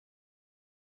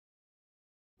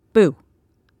Boo.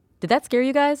 Did that scare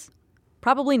you guys?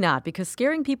 Probably not, because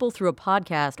scaring people through a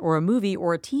podcast or a movie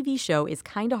or a TV show is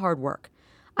kinda hard work.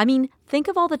 I mean, think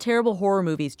of all the terrible horror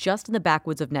movies just in the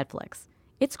backwoods of Netflix.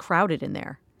 It's crowded in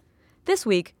there. This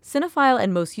week, cinephile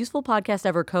and most useful podcast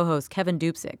ever co-host Kevin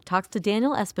Dupsik talks to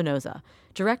Daniel Espinosa,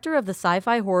 director of the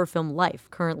sci-fi horror film Life,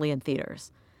 currently in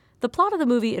theaters. The plot of the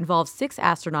movie involves 6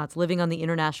 astronauts living on the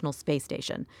International Space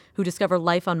Station who discover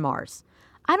life on Mars.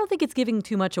 I don't think it's giving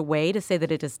too much away to say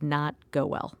that it does not go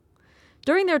well.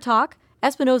 During their talk,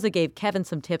 Espinosa gave Kevin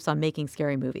some tips on making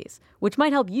scary movies, which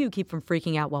might help you keep from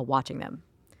freaking out while watching them.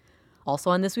 Also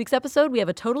on this week's episode, we have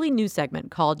a totally new segment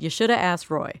called You Shoulda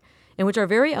Asked Roy, in which our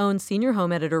very own senior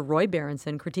home editor Roy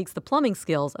Berenson critiques the plumbing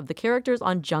skills of the characters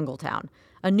on Jungletown,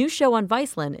 a new show on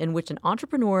Viceland in which an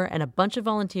entrepreneur and a bunch of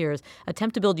volunteers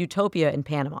attempt to build utopia in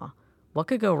Panama. What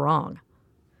could go wrong?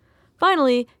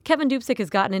 Finally, Kevin Dupsik has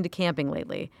gotten into camping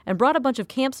lately and brought a bunch of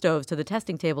camp stoves to the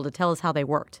testing table to tell us how they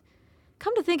worked.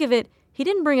 Come to think of it, he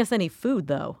didn't bring us any food,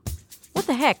 though. What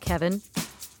the heck, Kevin?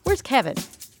 Where's Kevin?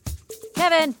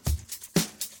 Kevin!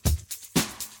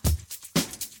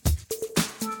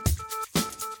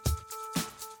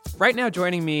 Right now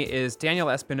joining me is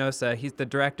Daniel Espinosa. He's the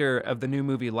director of the new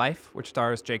movie Life, which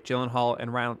stars Jake Gyllenhaal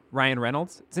and Ryan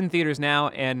Reynolds. It's in theaters now.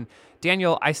 And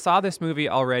Daniel, I saw this movie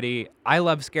already. I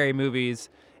love scary movies,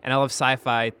 and I love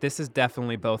sci-fi. This is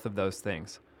definitely both of those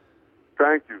things.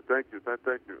 Thank you. I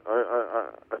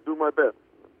do my best.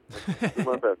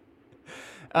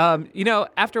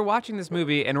 After watching this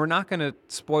movie, and we're not going to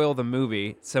spoil the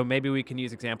movie, so maybe we can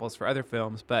use examples for other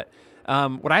films, but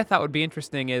what I thought would be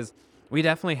interesting is we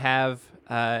definitely have,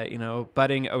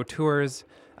 budding auteurs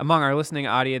among our listening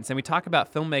audience, and we talk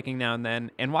about filmmaking now and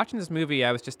then. And watching this movie,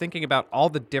 I was just thinking about all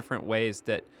the different ways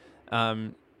that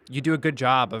you do a good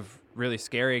job of really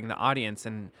scaring the audience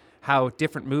and how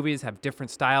different movies have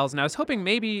different styles. And I was hoping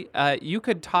maybe you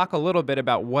could talk a little bit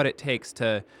about what it takes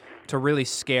to really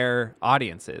scare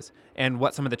audiences and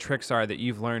what some of the tricks are that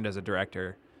you've learned as a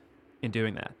director in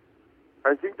doing that.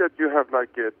 I think that you have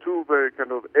two very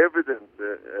kind of evident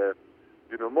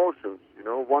emotions.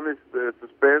 One is the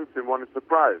suspense and one is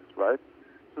surprise, right?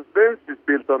 Suspense is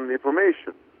built on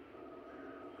information,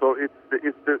 so it's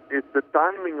the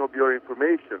timing of your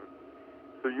information.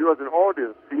 So you as an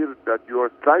audience feel that you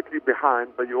are slightly behind,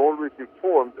 but you're always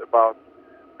informed about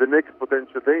the next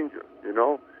potential danger.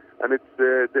 And it's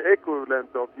the equivalent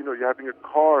of you're having a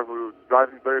car who's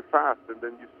driving very fast, and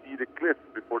then you see the cliff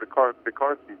before the car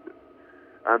sees it,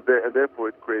 and therefore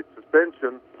it creates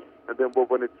suspension. And then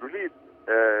when it's released,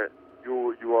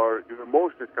 your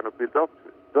emotion is kind of built up to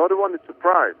it. The other one is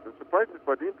surprise, and surprise is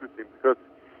quite interesting because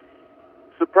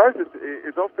surprise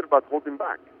is often about holding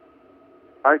back.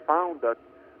 I found that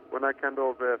when I kind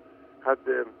of had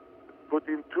put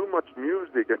in too much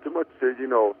music and too much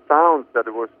sounds that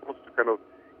were supposed to kind of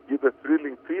give a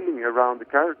thrilling feeling around the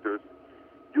characters,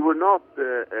 you were not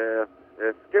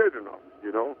scared enough.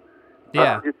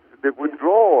 Yeah. It's the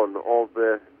withdrawal of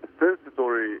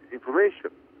sensory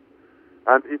information.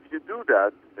 And if you do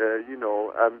that, and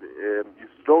you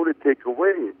slowly take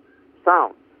away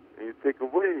sounds, and you take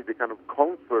away the kind of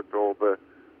comfort of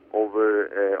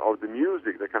the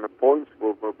music, the kind of points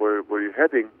where you're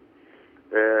heading,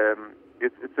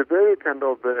 it's a very kind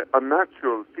of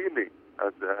unnatural feeling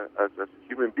as a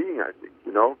human being, I think,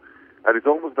 and it's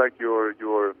almost like your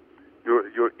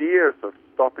ears are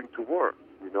stopping to work,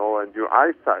 and your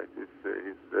eyesight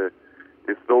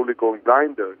is slowly going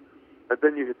blinder. And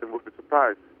then you hit them with the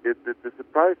surprise. The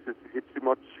surprise hits you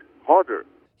much harder.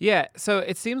 Yeah, so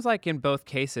it seems like in both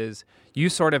cases, you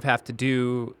sort of have to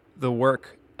do the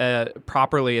work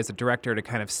properly as a director to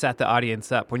kind of set the audience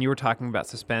up. When you were talking about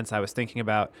suspense, I was thinking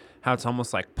about how it's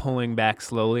almost like pulling back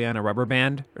slowly on a rubber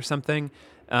band or something.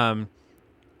 Yes.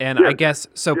 I guess,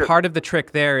 Part of the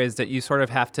trick there is that you sort of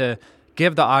have to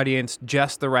give the audience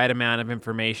just the right amount of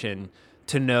information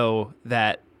to know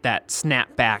that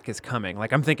snap back is coming.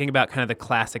 Like I'm thinking about kind of the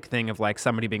classic thing of like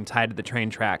somebody being tied to the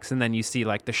train tracks and then you see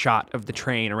like the shot of the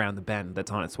train around the bend that's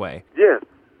on its way. Yes,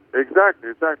 exactly.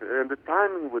 And the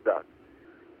timing with that.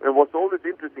 And what's always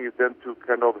interesting is then to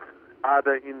kind of add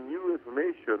in new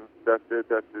information that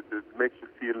makes you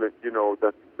feel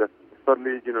that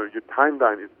suddenly, your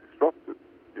timeline is disrupted,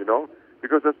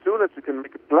 because as soon as you can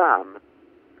make a plan,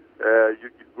 you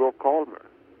grow calmer,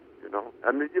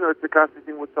 And, it's the classic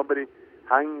thing with somebody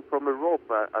hanging from a rope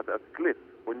at a cliff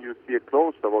when you see a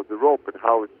close-up of the rope and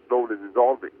how it's slowly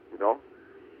dissolving,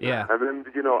 Yeah. And then,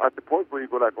 at the point where you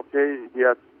go like, okay, he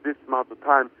has this amount of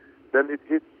time, then it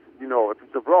hits, a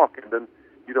piece of rock, and then,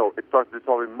 it starts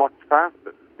dissolving much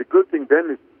faster. The good thing then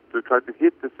is to try to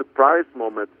hit the surprise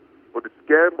moment or the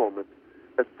scare moment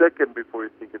a second before you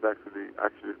think it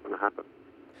actually is going to happen.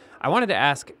 I wanted to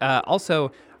ask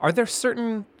also, are there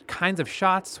certain kinds of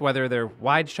shots, whether they're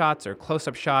wide shots or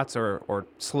close-up shots or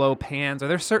slow pans, are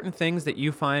there certain things that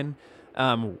you find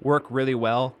work really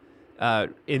well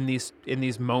in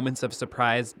these moments of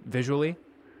surprise visually?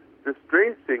 The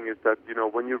strange thing is that,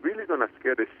 when you're really going to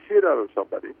scare the shit out of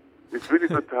somebody, it's really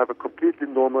good to have a completely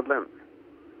normal lens.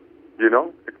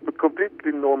 It's a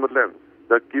completely normal lens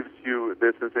that gives you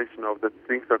the sensation of that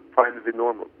things are finally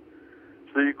normal.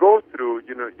 So you go through,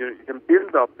 you can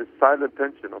build up this silent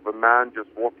tension of a man just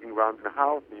walking around in a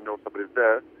house and somebody's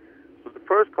there. So the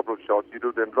first couple of shots, you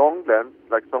do the long lens,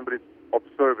 like somebody's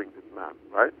observing this man,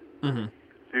 right? Mm-hmm.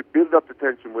 So you build up the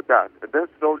tension with that, and then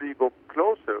slowly you go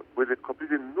closer with a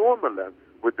completely normal lens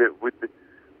with the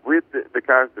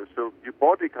character. So your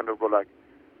body kind of go like,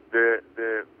 the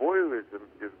voyeurism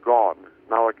is gone.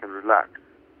 Now I can relax,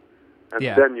 and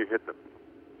then you hit them.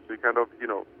 So you kind of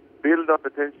build up the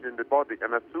tension in the body,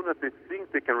 and as soon as they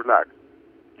think they can relax,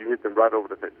 you hit them right over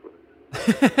the face with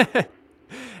it.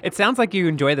 It sounds like you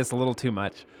enjoy this a little too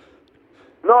much.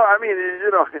 No, I mean,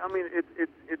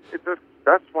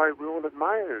 that's why we all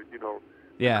admire, the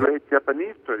great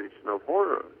Japanese tradition of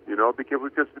horror,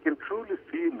 because we can truly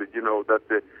feel,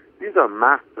 that these are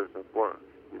masters of horror,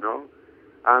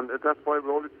 and that's why we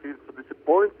always feel so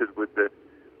disappointed with the,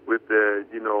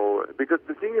 because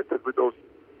the thing is that with those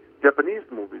Japanese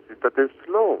movies is that they're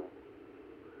slow,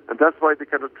 and that's why the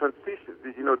kind of transition,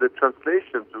 the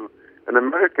translation to an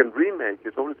American remake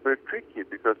is always very tricky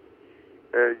because,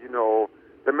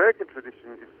 the American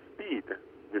tradition is speed,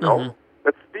 Mm-hmm.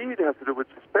 But speed has to do with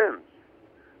suspense.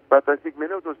 But I think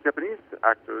many of those Japanese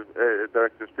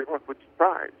directors, they work with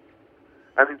surprise.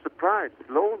 And in surprise,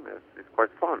 slowness is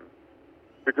quite fun.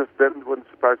 Because then when the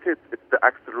surprise hits, it's the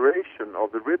acceleration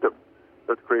of the rhythm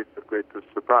that creates the greatest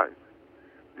surprise,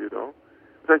 So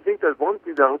I think that one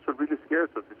thing that also really scares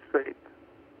us is fate.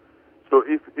 So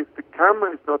if the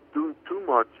camera is not doing too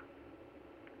much,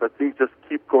 but things just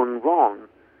keep going wrong,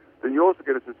 then you also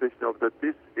get a sensation of that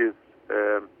this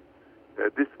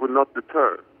will not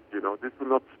deter, this will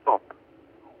not stop.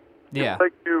 Yeah. It's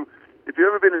like if you've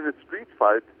ever been in a street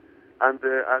fight, and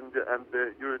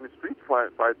you're in a street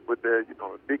fight with a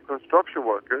big construction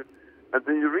worker, and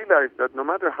then you realize that no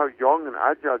matter how young and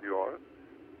agile you are,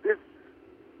 this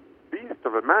beast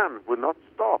of a man will not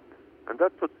stop, and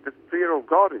that puts the fear of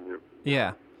God in you.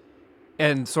 Yeah.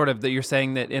 And sort of that you're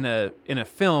saying that in a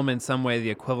film, in some way,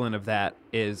 the equivalent of that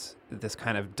is this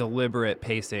kind of deliberate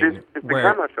pacing. It's the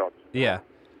camera shots. Yeah.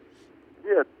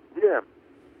 Yeah.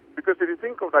 Because if you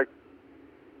think of like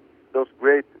those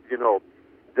great,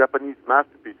 Japanese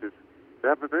masterpieces, they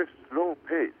have a very slow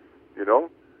pace,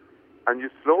 and you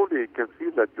slowly can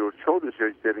feel that your shoulders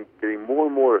are getting more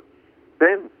and more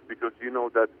tense because you know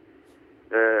that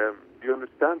you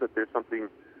understand that there's something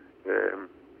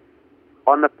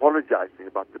unapologizing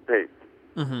about the pace,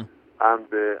 Mm-hmm. and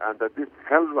that this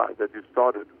hell ride that you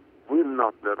started will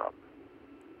not let up.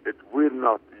 It will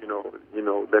not,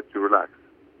 let you relax,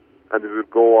 and it will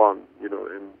go on,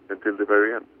 until the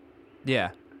very end.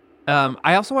 Yeah.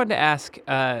 I also wanted to ask,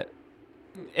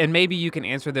 and maybe you can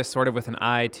answer this sort of with an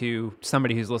eye to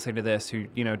somebody who's listening to this who,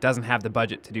 doesn't have the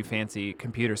budget to do fancy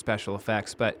computer special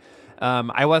effects, but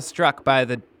I was struck by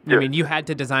I mean, you had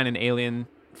to design an alien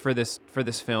for this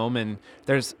film, and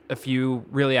there's a few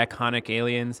really iconic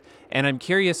aliens, and I'm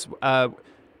curious,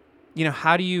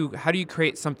 how do you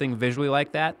create something visually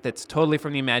like that that's totally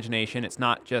from the imagination? It's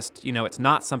not just, it's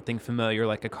not something familiar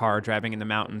like a car driving in the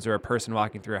mountains or a person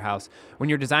walking through a house. When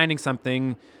you're designing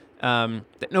something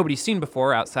that nobody's seen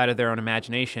before outside of their own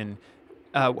imagination,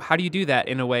 how do you do that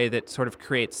in a way that sort of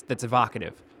that's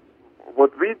evocative?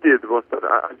 What we did was that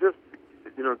I just,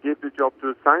 gave the job to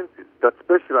a scientist that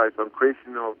specialized on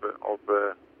creation of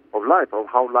life, of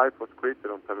how life was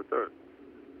created on planet Earth.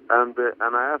 And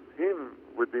I asked him,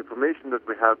 with the information that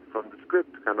we had from the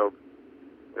script, kind of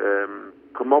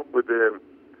come up with a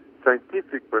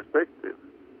scientific perspective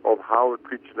of how a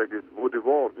creature like this would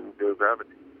evolve in zero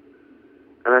gravity.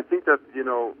 And I think that,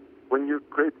 when you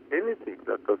create anything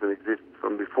that doesn't exist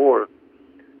from before,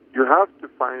 you have to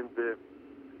find the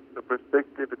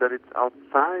perspective that it's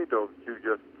outside of you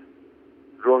just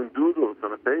drawing doodles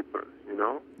on a paper,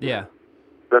 Yeah.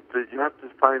 That you have to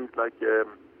find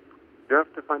you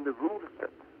have to find the rule set,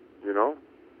 Mm-hmm.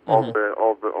 of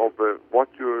what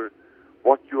your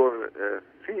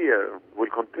fear will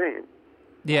contain.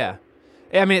 Yeah.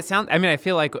 I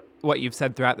feel like what you've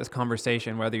said throughout this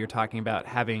conversation, whether you're talking about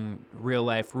having real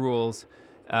life rules,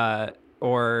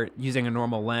 or using a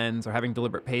normal lens or having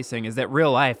deliberate pacing, is that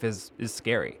real life is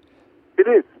scary. It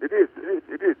is.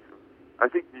 I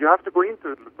think you have to go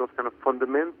into those kind of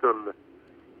fundamental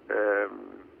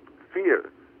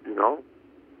fears, you know,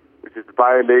 which is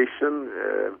violation,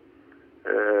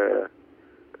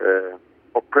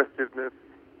 oppressiveness,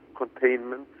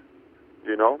 containment,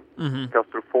 you know,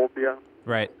 claustrophobia.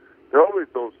 Right. There are always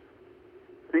those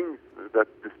things that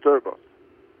disturb us.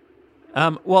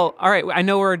 Well, all right. I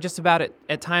know we're just about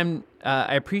at time.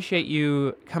 I appreciate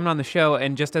you coming on the show.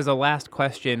 And just as a last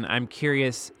question, I'm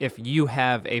curious if you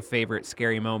have a favorite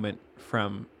scary moment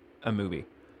from a movie.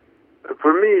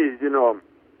 For me, you know,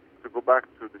 to go back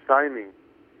to The Shining,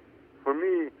 for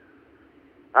me,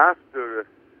 after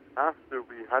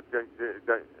we had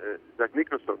Jack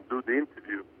Nicholson do the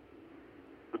interview,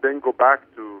 to then go back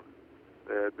to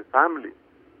the family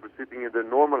who were sitting in their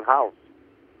normal house,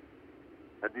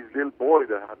 and this little boy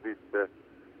that had these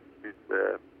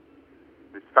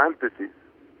fantasies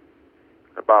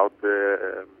about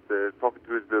talking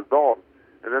to his little doll,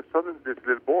 and then suddenly this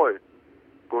little boy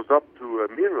goes up to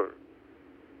a mirror,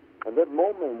 and that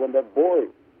moment when that boy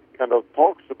kind of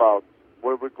talks about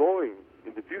where we're going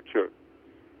in the future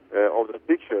of the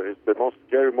picture is the most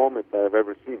scary moment I've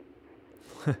ever seen.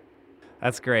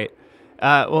 That's great.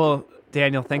 Well,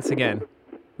 Daniel, thanks again.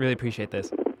 Really appreciate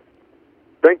this.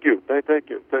 Thank you. Thank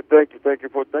you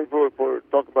for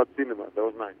talking about cinema. That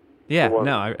was nice. Yeah,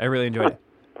 no, I really enjoyed it.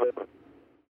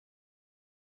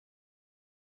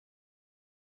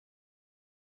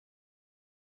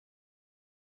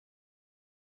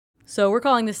 So we're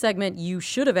calling this segment You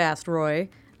Should Have Asked Roy.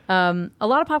 A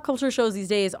lot of pop culture shows these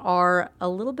days are a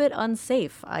little bit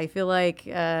unsafe. I feel like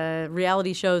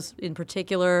reality shows in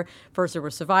particular, first there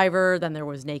was Survivor, then there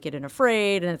was Naked and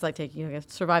Afraid, and it's like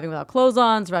surviving without clothes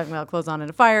on in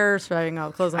a fire, surviving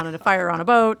without clothes on in a fire on a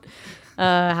boat.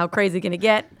 How crazy can it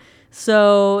get?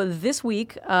 So this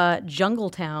week,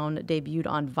 Jungletown debuted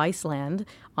on Viceland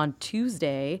on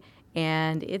Tuesday,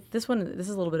 and this is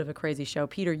a little bit of a crazy show.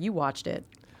 Peter, you watched it.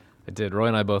 I did. Roy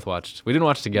and I both watched. We didn't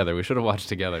watch together. We should have watched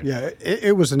together. Yeah,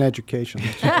 it was an education.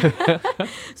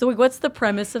 So what's the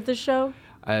premise of the show?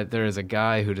 There is a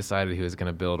guy who decided he was going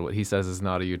to build what he says is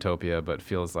not a utopia, but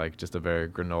feels like just a very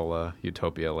granola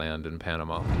utopia land in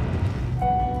Panama.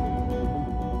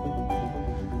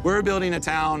 We're building a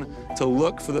town to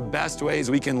look for the best ways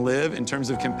we can live in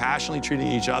terms of compassionately treating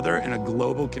each other in a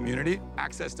global community.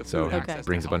 Access to food. So he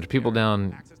brings a bunch of people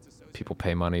down. People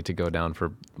pay money to go down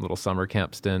for little summer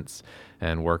camp stints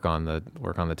and work on the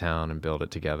town and build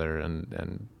it together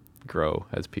and grow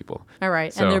as people. All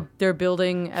right, so and they're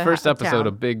building a first episode. town.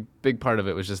 A big part of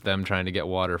it was just them trying to get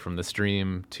water from the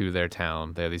stream to their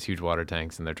town. They have these huge water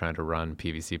tanks and they're trying to run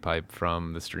PVC pipe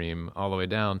from the stream all the way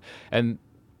down. And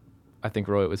I think,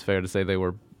 Roy, it was fair to say they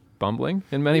were bumbling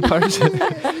in many parts. You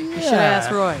should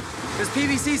ask Roy. This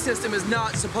PVC system is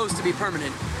not supposed to be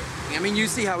permanent. I mean, you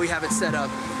see how we have it set up.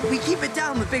 We keep it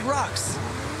down with big rocks.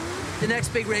 The next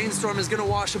big rainstorm is gonna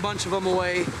wash a bunch of them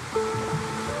away.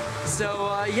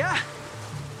 So, yeah.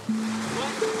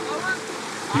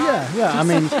 Yeah. I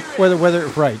mean, whether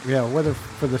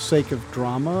for the sake of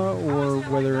drama or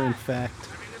whether in fact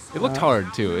It looked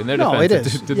hard too. In their no, defense,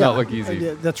 it is. it did not look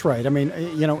easy. That's right. I mean,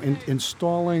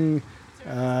 installing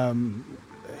a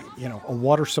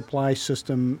water supply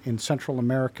system in Central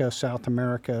America, South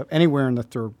America, anywhere in the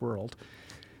third world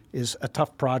is a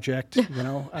tough project.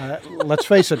 Let's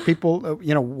face it, people,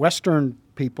 Western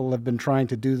people have been trying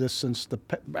to do this since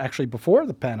actually before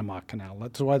the Panama Canal.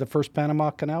 That's why the first Panama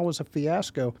Canal was a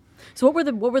fiasco. So what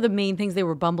were the main things they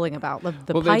were bumbling about?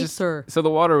 The pipes or? So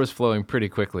the water was flowing pretty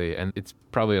quickly, and it's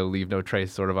probably a leave no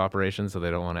trace sort of operation. So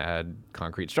they don't want to add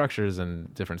concrete structures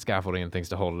and different scaffolding and things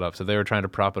to hold it up. So they were trying to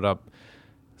prop it up,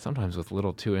 sometimes with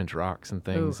little 2-inch rocks and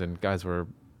things, and guys were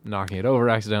knocking it over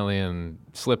accidentally and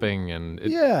slipping. And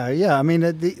I mean,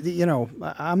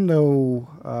 I'm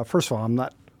no. First of all,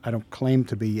 I don't claim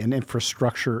to be an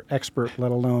infrastructure expert,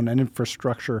 let alone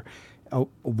a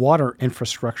water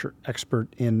infrastructure expert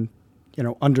in,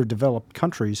 underdeveloped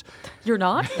countries. You're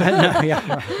not? No,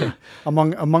 yeah.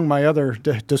 Among my other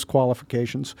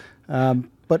disqualifications.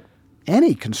 But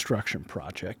any construction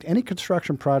project,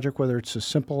 whether it's as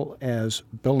simple as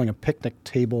building a picnic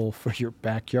table for your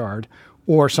backyard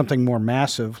or something more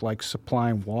massive like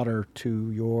supplying water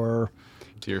to your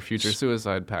future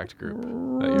suicide pact group.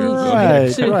 Right,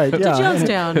 yeah. To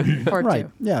Jonestown, Part 2. Right,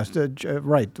 yes,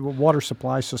 right. The water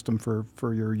supply system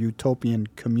for your utopian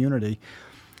community.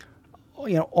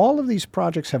 All of these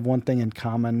projects have one thing in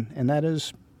common, and that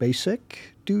is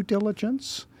basic due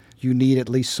diligence. You need at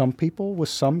least some people with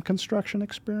some construction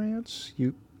experience.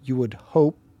 You would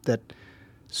hope that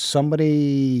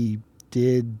somebody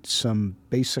did some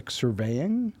basic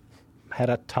surveying, had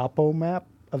a topo map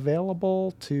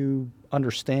available to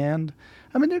understand.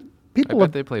 I mean, I people bet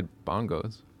have, they played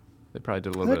bongos. They probably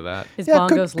did a little bit of that. Is Yeah,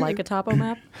 Bongos could- like a topo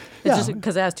map? Yeah. It's just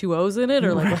because it has 2 O's in it,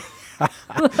 or like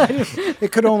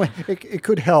it could only it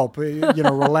could help,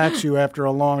 relax you after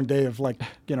a long day of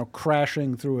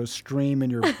crashing through a stream in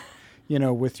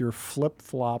your, with your flip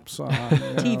flops on.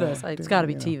 Tivas. It's got to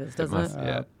be Tivas, doesn't must- it?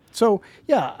 yeah. So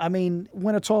yeah, I mean,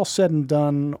 when it's all said and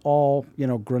done, all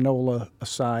granola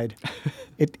aside,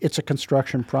 it's a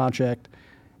construction project.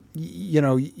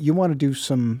 You want to do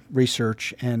some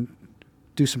research and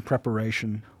do some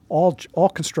preparation. All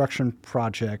construction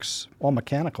projects, all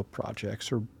mechanical projects,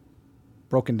 are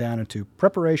broken down into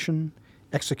preparation,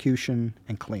 execution,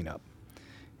 and cleanup.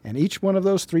 And each one of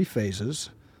those 3 phases,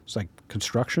 it's like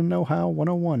construction know-how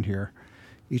 101 here.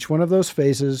 Each one of those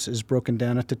phases is broken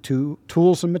down into 2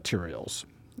 tools and materials.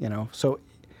 So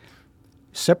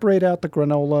separate out the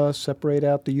granola, separate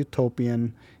out the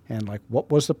utopian, and what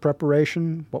was the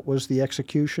preparation? What was the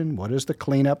execution? What is the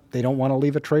cleanup? They don't want to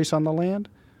leave a trace on the land.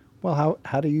 Well,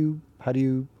 how do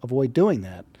you avoid doing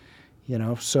that?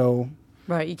 So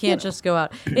Right. You can't just go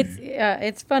out.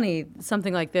 It's funny.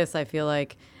 Something like this, I feel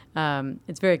like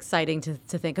it's very exciting to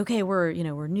think, okay, we're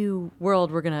new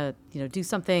world. We're going to, do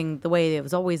something the way it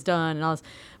was always done and all this.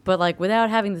 But without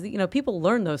having, people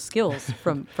learn those skills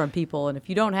from people. And if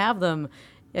you don't have them,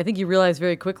 I think you realize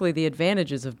very quickly the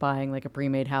advantages of buying a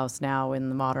pre-made house now in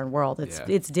the modern world.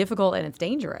 It's difficult and it's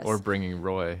dangerous. Or bringing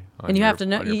Roy. And you have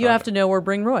to know or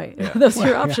bring Roy. Yeah. Those are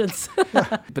your options.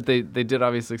 But they did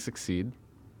obviously succeed.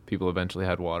 People eventually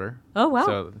had water. Oh, wow.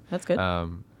 So, that's good.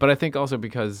 But I think also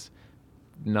because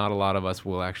not a lot of us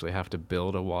will actually have to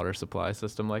build a water supply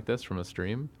system like this from a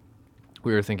stream,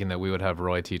 we were thinking that we would have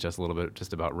Roy teach us a little bit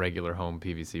just about regular home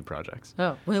PVC projects.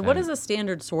 Oh, well, what is a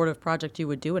standard sort of project you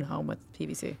would do at home with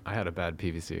PVC? I had a bad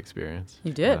PVC experience.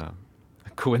 You did?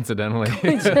 Coincidentally.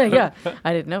 Yeah,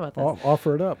 I didn't know about that.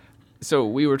 offer it up. So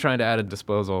we were trying to add a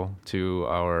disposal to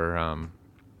our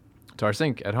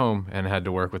sink at home and had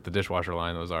to work with the dishwasher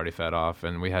line that was already fed off,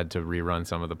 and we had to rerun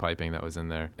some of the piping that was in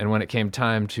there. And when it came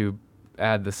time to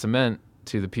add the cement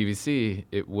to the PVC,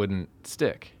 it wouldn't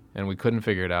stick. And we couldn't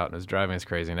figure it out, and it was driving us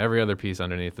crazy. And every other piece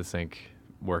underneath the sink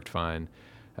worked fine.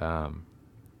 And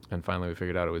finally we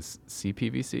figured out it was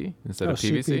CPVC instead of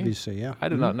PVC. CPVC, yeah. I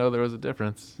did not know there was a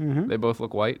difference. They both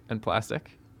look white and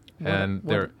plastic. Roy's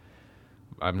going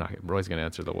to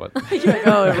answer the what.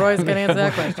 Oh, Roy's going to answer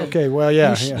that question. Okay, well,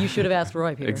 yeah. You should have asked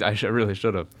Roy, Peter. I really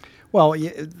should have. Well,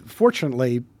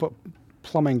 fortunately,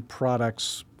 plumbing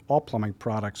products, all plumbing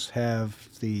products have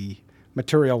the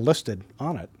material listed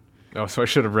on it. Oh, so I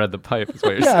should have read the pipe. Is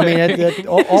what you're Yeah, I saying. mean,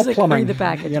 all Read plumbing, the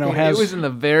package, Peter. has. It was in the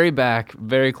very back,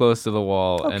 very close to the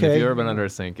wall. And if Okay. you've ever been under a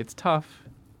sink, it's tough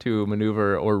to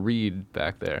maneuver or read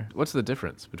back there. What's the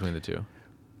difference between the two?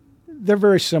 They're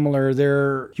very similar.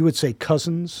 They're, you would say,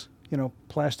 cousins.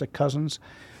 Plastic cousins.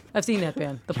 I've seen that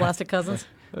band, the Plastic Cousins.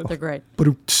 They're great.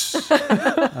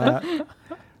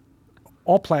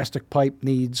 All plastic pipe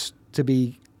needs to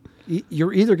be.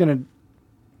 You're either going to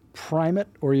prime it,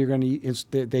 or you're going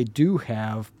to. They do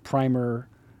have primer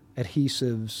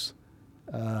adhesives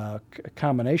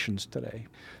combinations today.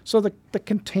 So the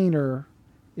container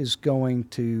is going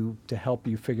to help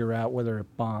you figure out whether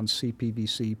it bonds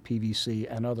CPVC, PVC,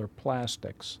 and other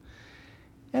plastics.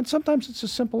 And sometimes it's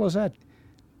as simple as that.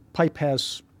 Pipe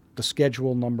has the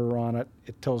schedule number on it.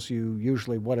 It tells you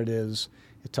usually what it is.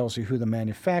 It tells you who the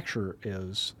manufacturer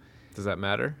is. Does that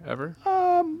matter ever?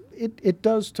 It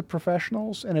does to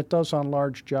professionals, and it does on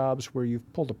large jobs where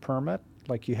you've pulled a permit.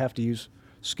 Like you have to use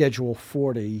Schedule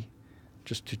 40,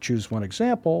 just to choose one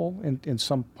example, in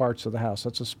some parts of the house.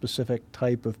 That's a specific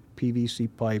type of PVC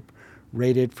pipe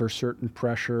rated for certain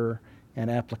pressure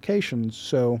and applications.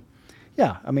 So,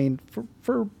 yeah, I mean,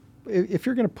 for if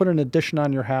you're going to put an addition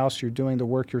on your house, you're doing the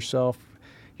work yourself,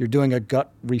 you're doing a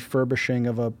gut refurbishing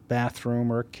of a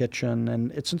bathroom or a kitchen,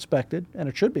 and it's inspected, and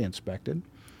it should be inspected,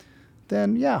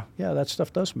 then yeah, that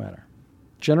stuff does matter.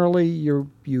 Generally,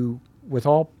 you with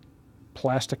all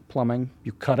plastic plumbing,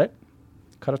 you cut it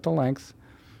to length.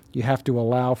 You have to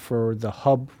allow for the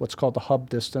hub, what's called the hub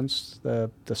distance, the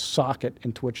socket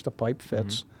into which the pipe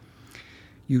fits. Mm-hmm.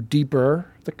 You deburr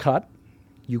the cut.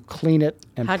 You clean it.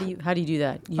 And How do you do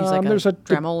that? Use like there's a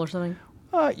Dremel or something?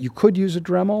 You could use a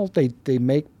Dremel. They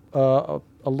make a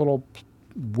little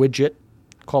widget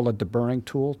called a deburring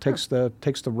tool. Takes the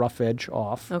rough edge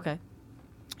off. Okay.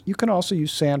 You can also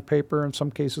use sandpaper. In some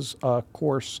cases, a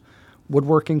coarse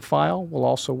woodworking file will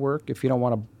also work if you don't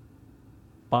want to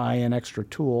buy an extra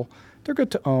tool. They're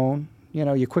good to own.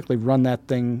 You quickly run that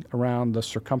thing around the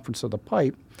circumference of the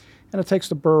pipe, and it takes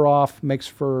the burr off, makes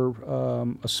for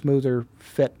a smoother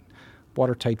fit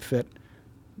watertight fit.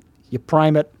 You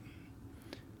prime it.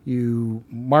 You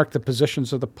mark the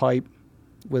positions of the pipe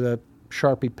with a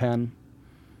Sharpie pen,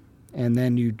 and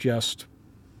then you just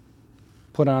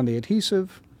put on the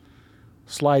adhesive,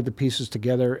 slide the pieces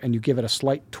together, and you give it a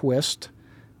slight twist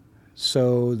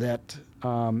so that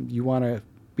you want to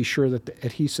be sure that the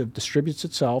adhesive distributes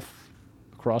itself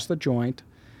across the joint.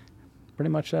 Pretty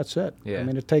much that's it. Yeah. I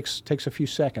mean, it takes a few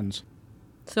seconds.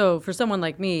 So for someone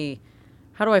like me,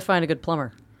 how do I find a good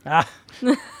plumber?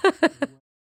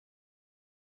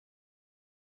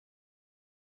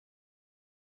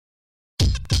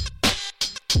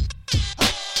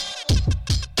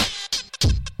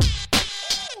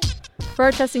 For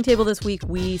our testing table this week,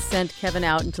 we sent Kevin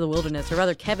out into the wilderness, or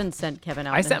rather, Kevin sent Kevin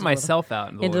out. I sent myself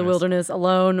out into the wilderness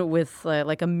alone with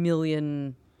like a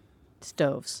million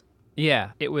stoves.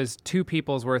 Yeah, it was 2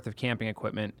 people's worth of camping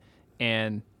equipment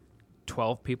and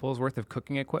 12 people's worth of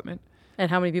cooking equipment. And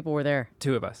how many people were there?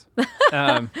 2 of us.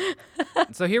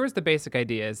 So here was the basic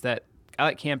idea: is that I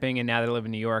like camping, and now that I live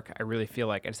in New York, I really feel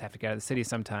like I just have to get out of the city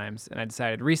sometimes. And I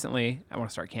decided recently I want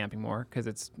to start camping more because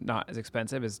it's not as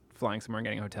expensive as flying somewhere and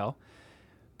getting a hotel.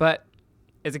 But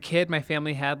as a kid, my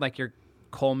family had like your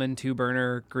Coleman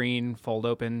 2-burner green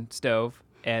fold-open stove,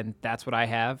 and that's what I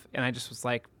have. And I just was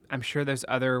like, I'm sure there's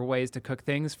other ways to cook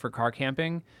things for car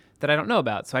camping that I don't know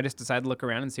about. So I just decided to look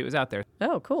around and see what was out there.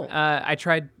 Oh, cool. I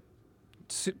tried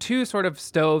 2 sort of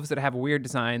stoves that have weird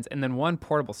designs, and then 1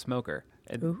 portable smoker.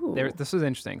 This was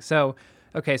interesting. So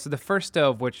the first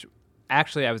stove, which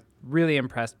actually I was really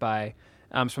impressed by,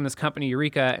 is from this company,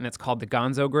 Eureka, and it's called the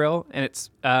Gonzo Grill. And it's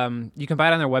you can buy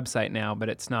it on their website now, but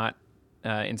it's not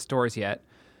in stores yet.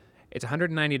 It's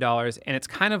 $190, and it's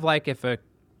kind of like if a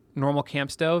normal camp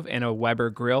stove and a Weber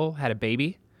grill had a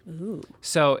baby. Ooh.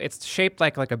 So it's shaped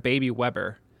like a baby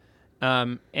Weber,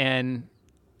 but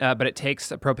it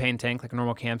takes a propane tank like a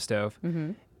normal camp stove,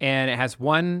 and it has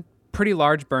 1 pretty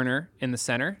large burner in the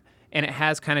center, and it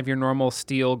has kind of your normal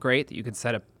steel grate that you can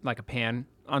set up like a pan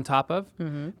on top of.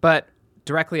 But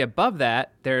directly above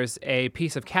that, there's a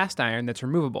piece of cast iron that's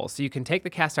removable, so you can take the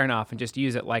cast iron off and just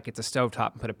use it like it's a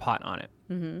stovetop and put a pot on it.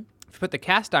 If you put the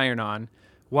cast iron on,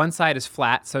 one side is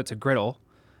flat, so it's a griddle,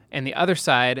 and the other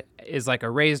side is like a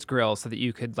raised grill so that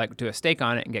you could like do a steak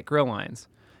on it and get grill lines.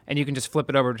 And you can just flip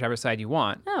it over to whichever side you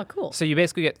want. Oh, cool. So you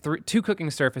basically get 2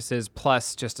 cooking surfaces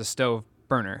plus just a stove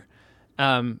burner.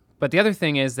 But the other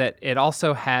thing is that it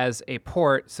also has a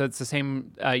port, so it's the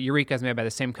same, Eureka is made by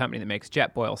the same company that makes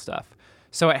Jetboil stuff.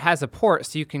 So it has a port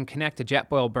so you can connect a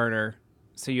Jetboil burner.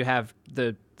 So you have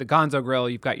the Gonzo grill,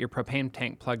 you've got your propane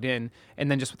tank plugged in,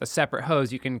 and then just with a separate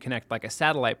hose, you can connect like a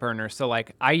satellite burner. So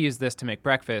like I use this to make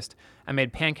breakfast. I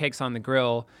made pancakes on the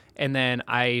grill, and then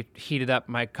I heated up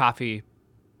my coffee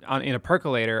in a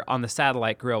percolator on the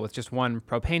satellite grill with just 1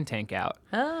 propane tank out.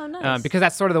 Oh, nice. Because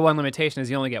that's sort of the one limitation is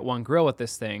you only get 1 grill with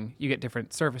this thing. You get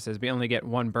different surfaces, but you only get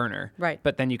 1 burner. Right.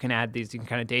 But then you can add these, you can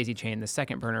kind of daisy chain the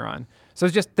second burner on. So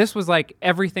it's just, this was like,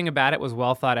 everything about it was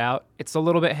well thought out. It's a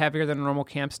little bit heavier than a normal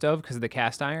camp stove because of the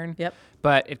cast iron. Yep.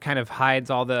 But it kind of hides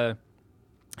all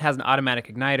has an automatic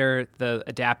igniter. The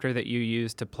adapter that you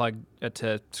use to plug,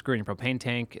 to screw in your propane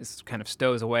tank is kind of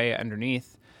stows away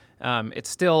underneath. It's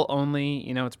still only,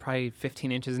 it's probably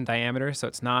 15 inches in diameter, so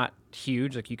it's not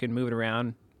huge. Like you can move it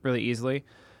around really easily.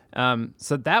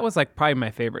 So that was like probably my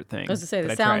favorite thing. I was to say,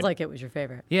 that sounds like it was your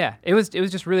favorite. Yeah, it was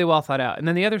just really well thought out. And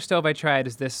then the other stove I tried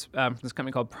is this from this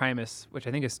company called Primus, which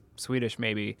I think is Swedish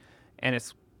maybe, and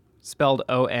it's spelled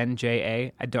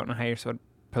Onja. I don't know how you're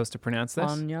supposed to pronounce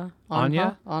this.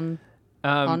 Anja.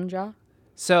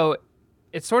 So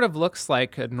it sort of looks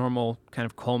like a normal kind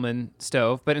of Coleman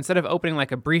stove, but instead of opening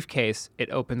like a briefcase, it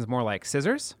opens more like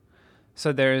scissors.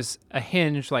 So there's a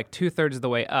hinge like 2/3 of the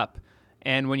way up.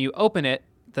 And when you open it,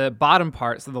 the bottom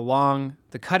part, so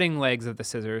the cutting legs of the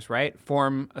scissors, right,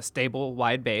 form a stable,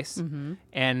 wide base.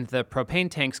 And the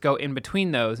propane tanks go in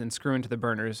between those and screw into the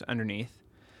burners underneath.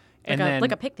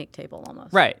 Like a picnic table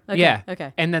almost. Right, okay, yeah.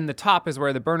 Okay. And then the top is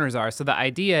where the burners are. So the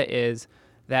idea is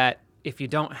that if you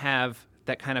don't have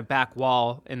that kind of back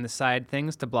wall in the side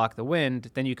things to block the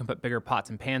wind, then you can put bigger pots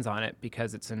and pans on it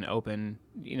because it's an open,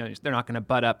 they're not going to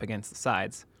butt up against the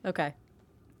sides. Okay.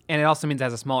 And it also means it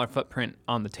has a smaller footprint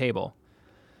on the table.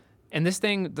 And this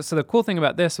thing, so the cool thing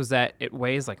about this was that it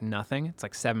weighs like nothing. It's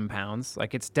like 7 pounds.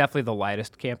 Like it's definitely the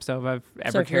lightest camp stove I've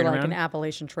ever so if carried you're like around. an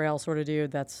Appalachian Trail sort of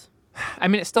dude, that's... I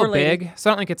mean, it's still lady. big, so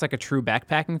I don't think it's like a true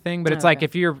backpacking thing, but it's like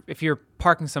if you're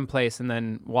parking someplace and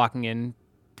then walking in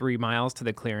 3 miles to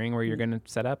the clearing where you're going to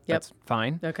set up, that's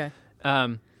fine. Okay.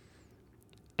 And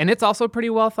it's also pretty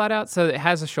well thought out, so it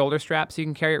has a shoulder strap so you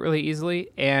can carry it really easily,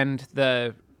 and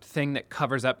the thing that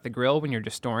covers up the grill when you're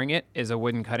just storing it is a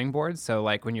wooden cutting board. So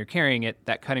like when you're carrying it,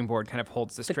 that cutting board kind of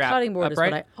holds the The strap cutting board upright.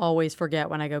 is what I always forget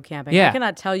when I go camping. Yeah. I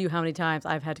cannot tell you how many times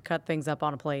I've had to cut things up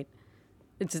on a plate.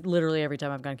 It's literally every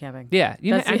time I've gone camping. Yeah,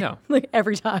 I know. Like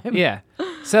every time. Yeah.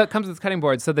 So it comes with cutting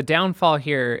board. So the downfall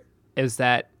here is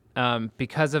that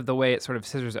because of the way it sort of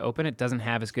scissors open, it doesn't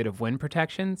have as good of wind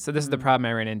protection. So this is the problem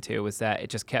I ran into, was that it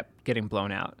just kept getting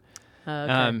blown out.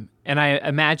 Okay. And I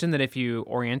imagine that if you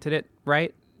oriented it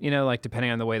right, like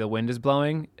depending on the way the wind is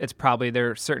blowing, it's probably, there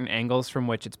are certain angles from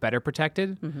which it's better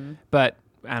protected. But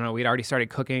I don't know, we'd already started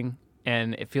cooking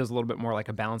and it feels a little bit more like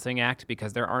a balancing act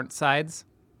because there aren't sides.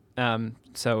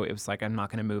 So it was like, I'm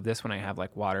not going to move this when I have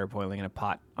like water boiling in a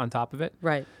pot on top of it.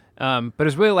 Right. But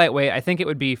it's really lightweight. I think it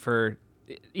would be for,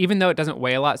 even though it doesn't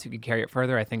weigh a lot, so you could carry it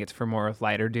further, I think it's for more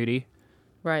lighter duty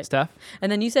Right. stuff.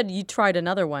 And then you said you tried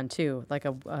another one too, like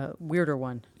a weirder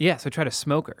one. Yeah, so I tried a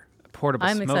smoker, a portable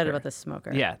I'm smoker. excited about this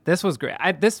smoker. Yeah, this was great.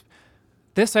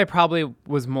 This I probably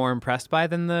was more impressed by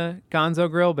than the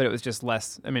Gonzo grill, but it was just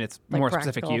less. I mean, it's Like more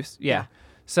practical. specific use. Yeah.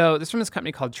 So this is from this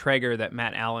company called Traeger that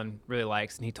Matt Allen really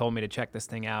likes, and he told me to check this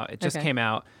thing out. It just Okay. came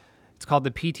out. It's called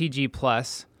the PTG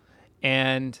Plus,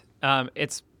 and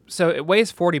it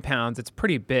weighs 40 pounds. It's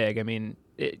pretty big. I mean,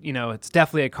 it's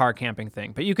definitely a car camping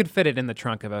thing, but you could fit it in the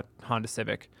trunk of a Honda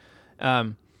Civic.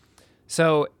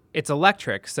 So it's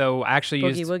electric. So I actually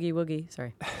Woogie, used woogie, woogie.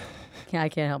 Sorry. I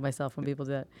can't help myself when people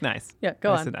do that. nice. Yeah,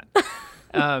 go Nicely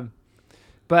on.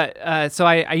 done. So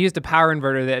I used a power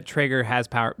inverter that Traeger has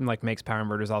makes power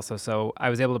inverters also. So I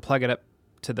was able to plug it up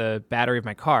to the battery of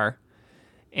my car,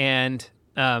 and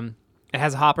it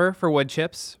has a hopper for wood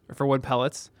chips or for wood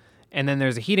pellets, and then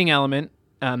there's a heating element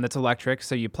that's electric.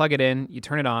 So you plug it in, you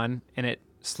turn it on, and it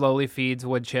slowly feeds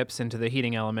wood chips into the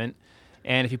heating element.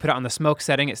 And if you put it on the smoke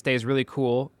setting, it stays really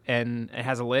cool, and it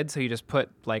has a lid. So you just put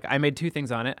I made two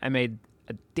things on it. I made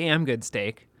a damn good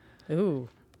steak Ooh.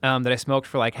 that I smoked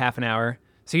for like half an hour.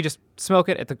 So you just smoke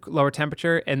it at the lower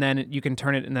temperature, and then you can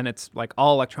turn it, and then it's like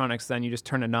all electronics. Then you just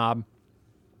turn a knob.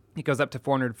 It goes up to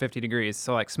 450 degrees.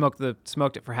 So like smoked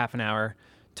it for half an hour,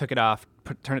 took it off,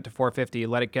 turned it to 450,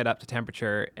 let it get up to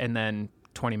temperature, and then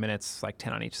 20 minutes, like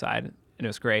 10 on each side, and it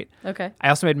was great. Okay. I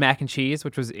also made mac and cheese,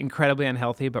 which was incredibly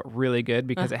unhealthy, but really good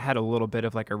because it had a little bit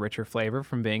of like a richer flavor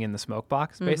from being in the smoke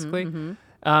box, basically.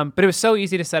 But it was so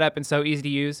easy to set up and so easy to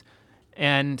use.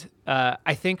 And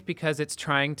I think because it's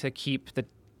trying to keep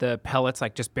the pellets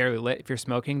like just barely lit if you're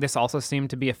smoking, this also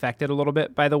seemed to be affected a little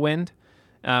bit by the wind.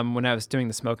 When I was doing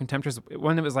the smoking temperatures,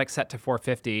 when it was like set to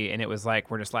 450 and it was like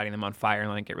we're just lighting them on fire and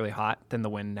letting it get really hot, then the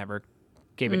wind never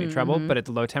gave any trouble, but at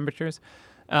the low temperatures.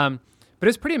 But it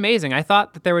was pretty amazing. I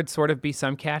thought that there would sort of be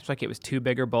some catch, like it was too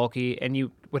big or bulky, and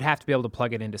you would have to be able to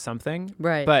plug it into something.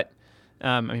 Right. But,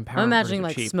 I mean, power I'm imagining inverters are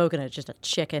like cheap. smoking it, just a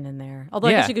chicken in there. Although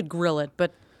I Yeah. guess you could grill it,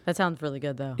 but that sounds really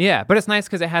good though. Yeah, but it's nice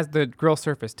because it has the grill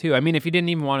surface too. I mean, if you didn't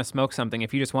even want to smoke something,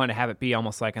 if you just wanted to have it be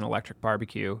almost like an electric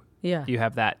barbecue, Yeah. you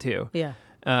have that too. Yeah.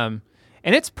 And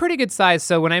it's pretty good size.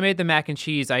 So when I made the mac and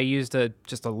cheese, I used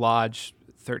just a Lodge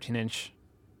 13-inch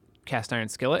cast iron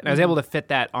skillet, and I was able to fit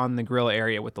that on the grill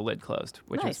area with the lid closed,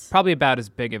 which Nice. is probably about as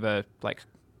big of a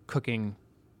cooking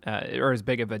or as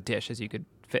big of a dish as you could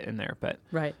fit in there. But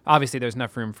Right. obviously, there's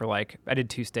enough room for I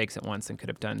did 2 steaks at once and could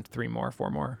have done 3 more,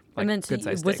 4 more. And then good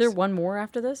sized was there steaks. one more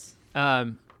after this?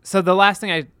 So the last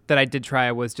thing that I did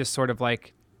try was just sort of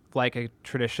like a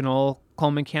traditional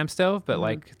Coleman camp stove, but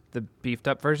like the beefed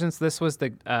up version. So this was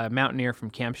the Mountaineer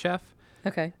from Camp Chef.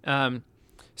 Okay.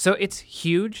 So it's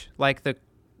huge.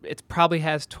 It probably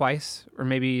has twice or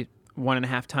maybe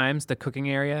 1.5 times the cooking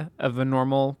area of a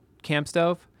normal camp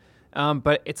stove.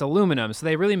 But it's aluminum, so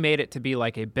they really made it to be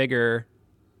like a bigger,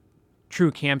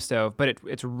 true camp stove. But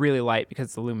it's really light because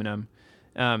it's aluminum,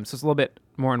 so it's a little bit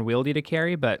more unwieldy to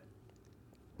carry. But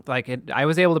I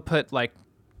was able to put like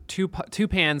two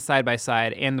pans side by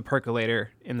side and the percolator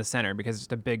in the center because it's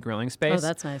just a big grilling space. Oh,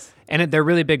 that's nice. And they're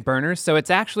really big burners, so it's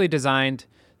actually designed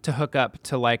to hook up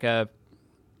to like a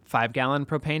 5-gallon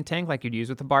propane tank like you'd use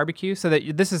with a barbecue. So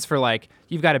that this is for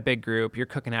you've got a big group, you're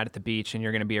cooking out at the beach and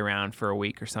you're going to be around for a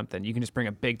week or something. You can just bring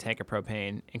a big tank of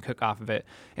propane and cook off of it.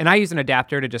 And I use an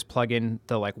adapter to just plug in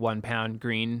the 1 pound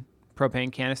green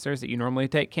propane canisters that you normally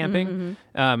take camping,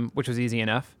 which was easy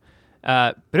enough.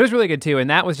 But it was really good too. And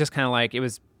that was just kind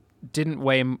of didn't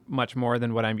weigh much more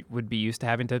than what I would be used to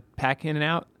having to pack in and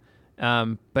out,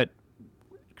 but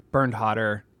burned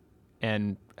hotter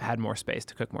and had more space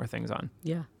to cook more things on.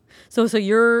 Yeah. So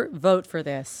your vote for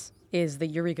this is the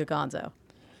Eureka Gonzo.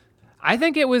 I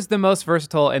think it was the most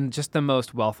versatile and just the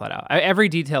most well thought out. Every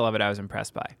detail of it I was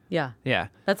impressed by. Yeah. Yeah.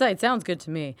 It sounds good to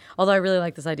me. Although I really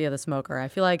like this idea of the smoker. I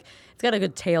feel like it's got a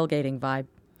good tailgating vibe.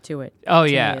 to it. Oh,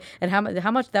 to yeah. me. And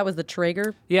how much that was the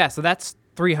Traeger? Yeah, so that's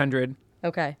 $300.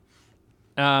 Okay.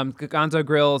 Gonzo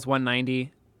Grill is $190.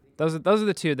 Those are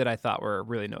the two that I thought were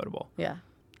really notable. Yeah.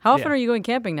 How often Yeah. are you going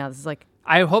camping now? This is like,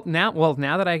 I hope now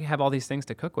that I have all these things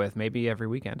to cook with, maybe every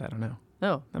weekend. I don't know.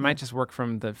 oh. I might just work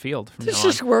from the field from now This on.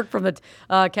 just work from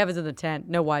the Kevin's in the tent.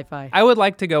 No Wi-Fi. I would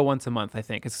like to go once a month, I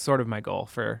think. It's sort of my goal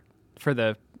for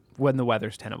when the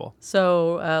weather's tenable.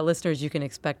 So, listeners, you can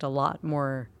expect a lot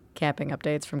more camping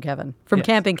updates from Kevin. From Yes.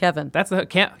 Camping Kevin. That's the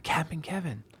Camping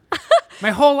Kevin.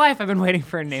 My whole life I've been waiting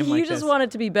for a name like You this. just want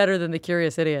it to be better than the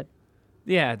Curious Idiot.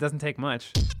 Yeah, it doesn't take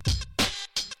much.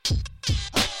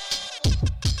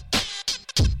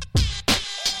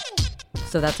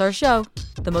 So that's our show.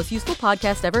 The Most Useful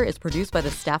Podcast Ever is produced by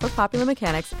the staff of Popular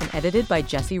Mechanics and edited by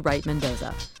Jesse Wright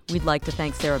Mendoza. We'd like to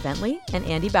thank Sarah Bentley and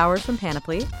Andy Bowers from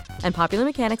Panoply and Popular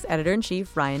Mechanics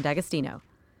Editor-in-Chief Ryan D'Agostino.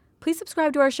 Please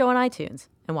subscribe to our show on iTunes,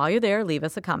 and while you're there, leave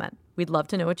us a comment. We'd love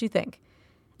to know what you think.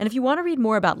 And if you want to read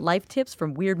more about life tips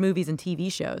from weird movies and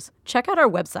TV shows, check out our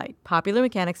website,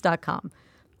 popularmechanics.com.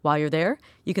 While you're there,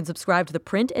 you can subscribe to the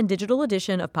print and digital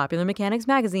edition of Popular Mechanics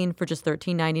magazine for just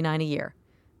 $13.99 a year.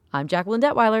 I'm Jacqueline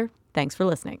Detweiler. Thanks for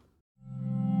listening.